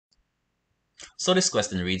So this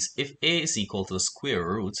question reads, if a is equal to the square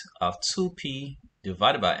root of 2p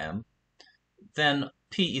divided by m, then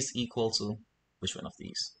p is equal to which one of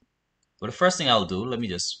these? Well, the first thing I'll do, let me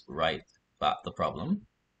just write back the problem.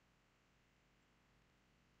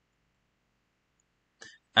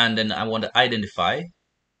 And then I want to identify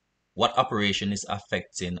what operation is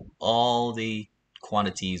affecting all the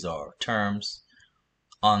quantities or terms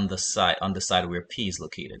on the side where p is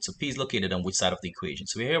located. So p is located on which side of the equation?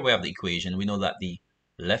 So here we have the equation. We know that the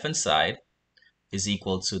left hand side is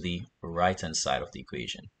equal to the right hand side of the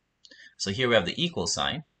equation. So here we have the equal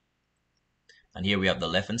sign, and here we have the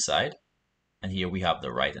left hand side, and here we have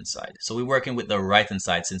the right hand side. So we're working with the right hand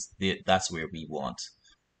side since that's where we want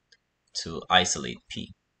to isolate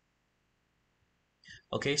p.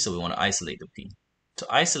 Okay, so we want to isolate the p. To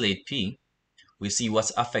isolate p, we see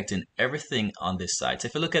what's affecting everything on this side. So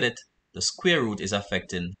if you look at it, the square root is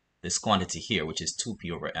affecting this quantity here, which is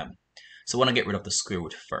 2p over m. So we want to get rid of the square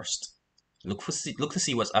root first. Look to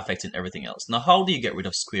see what's affecting everything else. Now, how do you get rid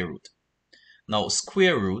of square root? Now,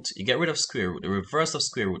 square root, you get rid of square root. The reverse of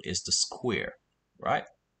square root is the square, right?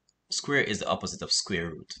 Square is the opposite of square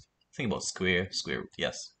root. Think about square root,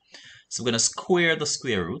 yes. So we're going to square the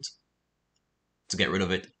square root to get rid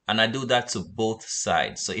of it, and I do that to both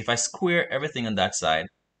sides. So if I square everything on that side,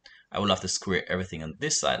 I will have to square everything on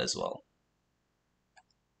this side as well.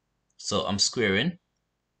 So I'm squaring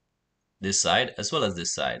this side as well as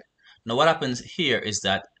this side. Now what happens here is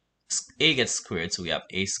that a gets squared, so we have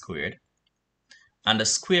a squared, and the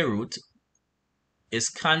square root is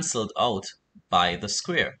cancelled out by the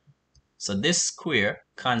square. So this square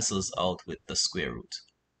cancels out with the square root,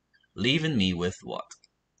 leaving me with what?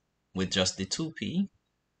 With just the 2p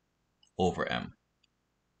over m.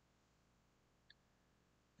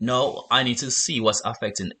 Now I need to see what's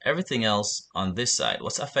affecting everything else on this side.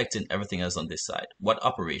 What's affecting everything else on this side? What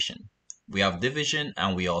operation? We have division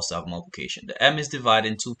and we also have multiplication. The m is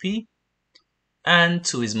dividing 2p and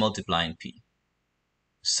 2 is multiplying p.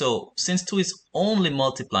 So since 2 is only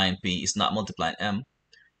multiplying p, it's not multiplying m,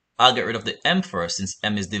 I'll get rid of the m first since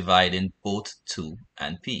m is dividing both 2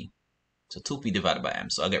 and p. So 2p divided by m.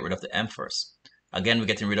 So I'll get rid of the m first. Again, we're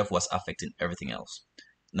getting rid of what's affecting everything else.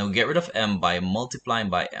 Now we get rid of m by multiplying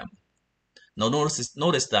by m. Now notice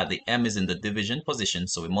that the m is in the division position,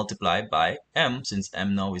 so we multiply by m since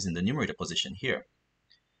m now is in the numerator position here.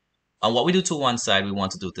 And what we do to one side, we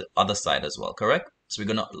want to do to the other side as well, correct? So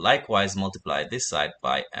we're going to likewise multiply this side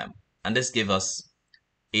by m. And this gives us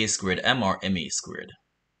a squared m or ma squared.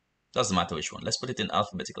 Doesn't matter which one. Let's put it in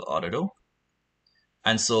alphabetical order though.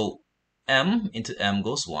 And so m into m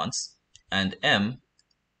goes once, and m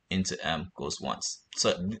into m goes once.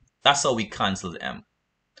 So that's how we cancel the m.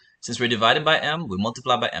 Since we're divided by m, we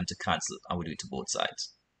multiply by m to cancel, and we do it to both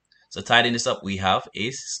sides. So tidying this up, we have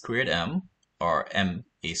a squared m, or m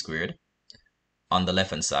a squared, on the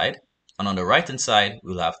left hand side, and on the right hand side,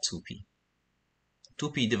 we'll have 2p.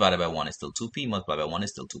 2p divided by 1 is still 2p, multiplied by 1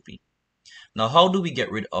 is still 2p. Now, how do we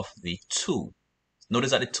get rid of the 2?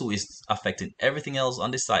 Notice that the 2 is affecting everything else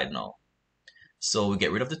on this side now. So we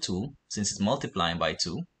get rid of the 2, since it's multiplying by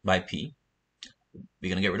 2, by p. We're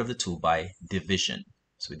going to get rid of the 2 by division.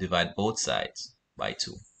 So we divide both sides by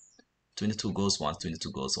 2. 2 into 2 goes once, 2 into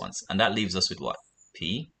 2 goes once. And that leaves us with what?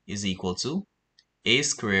 P is equal to a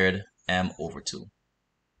squared m over 2.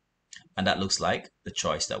 And that looks like the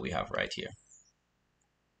choice that we have right here.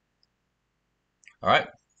 Alright,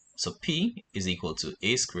 so P is equal to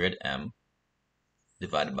a squared m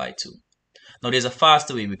divided by 2. Now there's a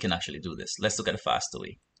faster way we can actually do this. Let's look at the faster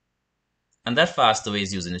way. And that faster way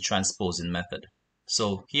is using the transposing method.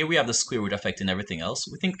 So here we have the square root affecting everything else.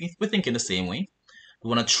 We're thinking the same way. We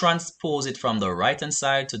want to transpose it from the right hand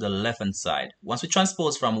side to the left hand side. Once we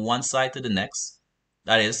transpose from one side to the next,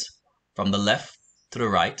 that is, from the left to the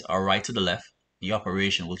right or right to the left, the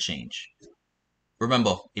operation will change.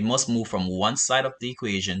 Remember, it must move from one side of the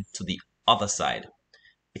equation to the other side.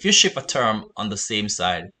 If you shift a term on the same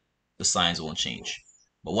side, the signs won't change.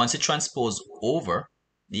 But once you transpose over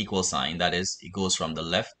the equal sign, that is, it goes from the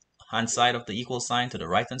left hand side of the equal sign to the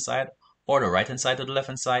right hand side, or the right hand side to the left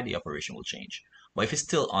hand side, the operation will change. But if it's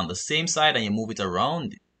still on the same side and you move it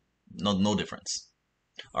around, no difference.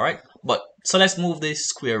 Alright, so let's move the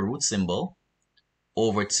square root symbol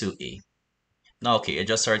over to a. Now, okay, I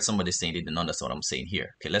just heard somebody saying they didn't understand what I'm saying here.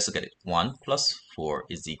 Okay, let's look at it. 1 plus 4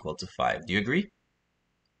 is equal to 5. Do you agree?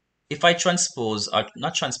 If I transpose, or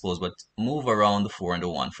not transpose, but move around the 4 and the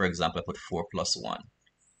 1, for example, I put 4 plus 1.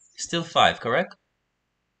 Still 5, correct?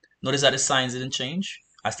 Notice that the signs didn't change.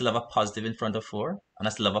 I still have a positive in front of 4, and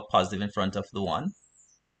I still have a positive in front of the 1.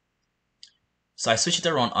 So I switch it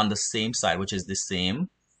around on the same side, which is the same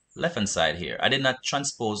left hand side here. I did not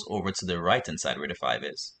transpose over to the right hand side where the 5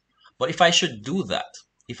 is. But if I should do that,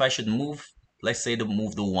 if I should move, let's say to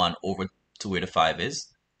move the 1 over to where the 5 is,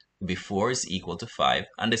 before is equal to 5,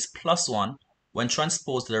 and this plus 1, when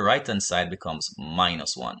transposed to the right hand side, becomes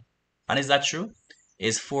minus 1. And is that true?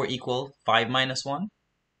 Is 4 equal 5 minus 1?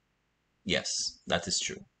 Yes, that is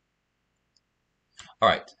true.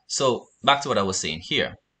 Alright, so back to what I was saying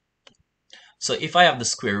here. So if I have the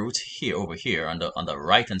square root here over here on the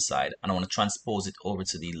right hand side, and I want to transpose it over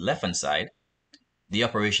to the left hand side, the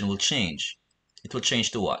operation will change. It will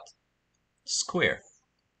change to what? Square.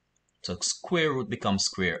 So square root becomes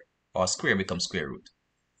square, or square becomes square root.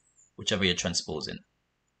 Whichever you're transposing,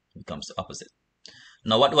 it becomes the opposite.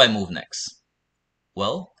 Now what do I move next?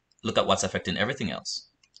 Well, look at what's affecting everything else.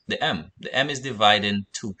 The m. The m is dividing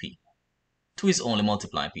 2p. 2 is only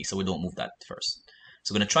multiplying p, so we don't move that first.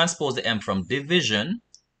 So we're going to transpose the m from division.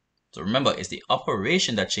 So remember, it's the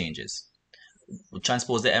operation that changes. We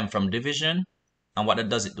transpose the m from division, and what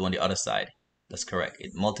does it do on the other side? That's correct.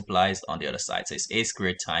 It multiplies on the other side. So it's a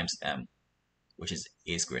squared times m, which is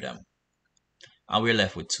a squared m. And we're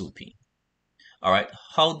left with 2p. All right,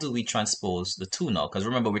 how do we transpose the 2 now? Because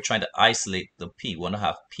remember, we're trying to isolate the p. We want to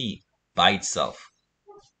have p by itself.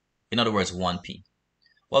 In other words, 1p.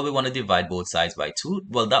 Well, we want to divide both sides by 2.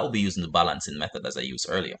 Well, that will be using the balancing method as I used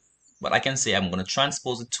earlier. But I can say I'm going to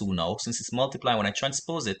transpose the 2 now. Since it's multiplying, when I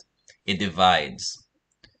transpose it, it divides.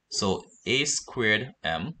 So a squared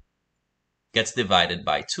m gets divided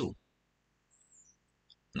by 2.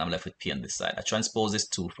 And I'm left with p on this side. I transpose this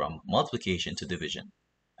 2 from multiplication to division.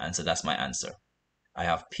 And so that's my answer. I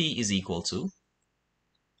have p is equal to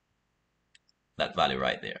that value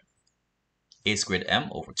right there. A squared m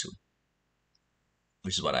over 2.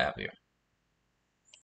 Which is what I have here.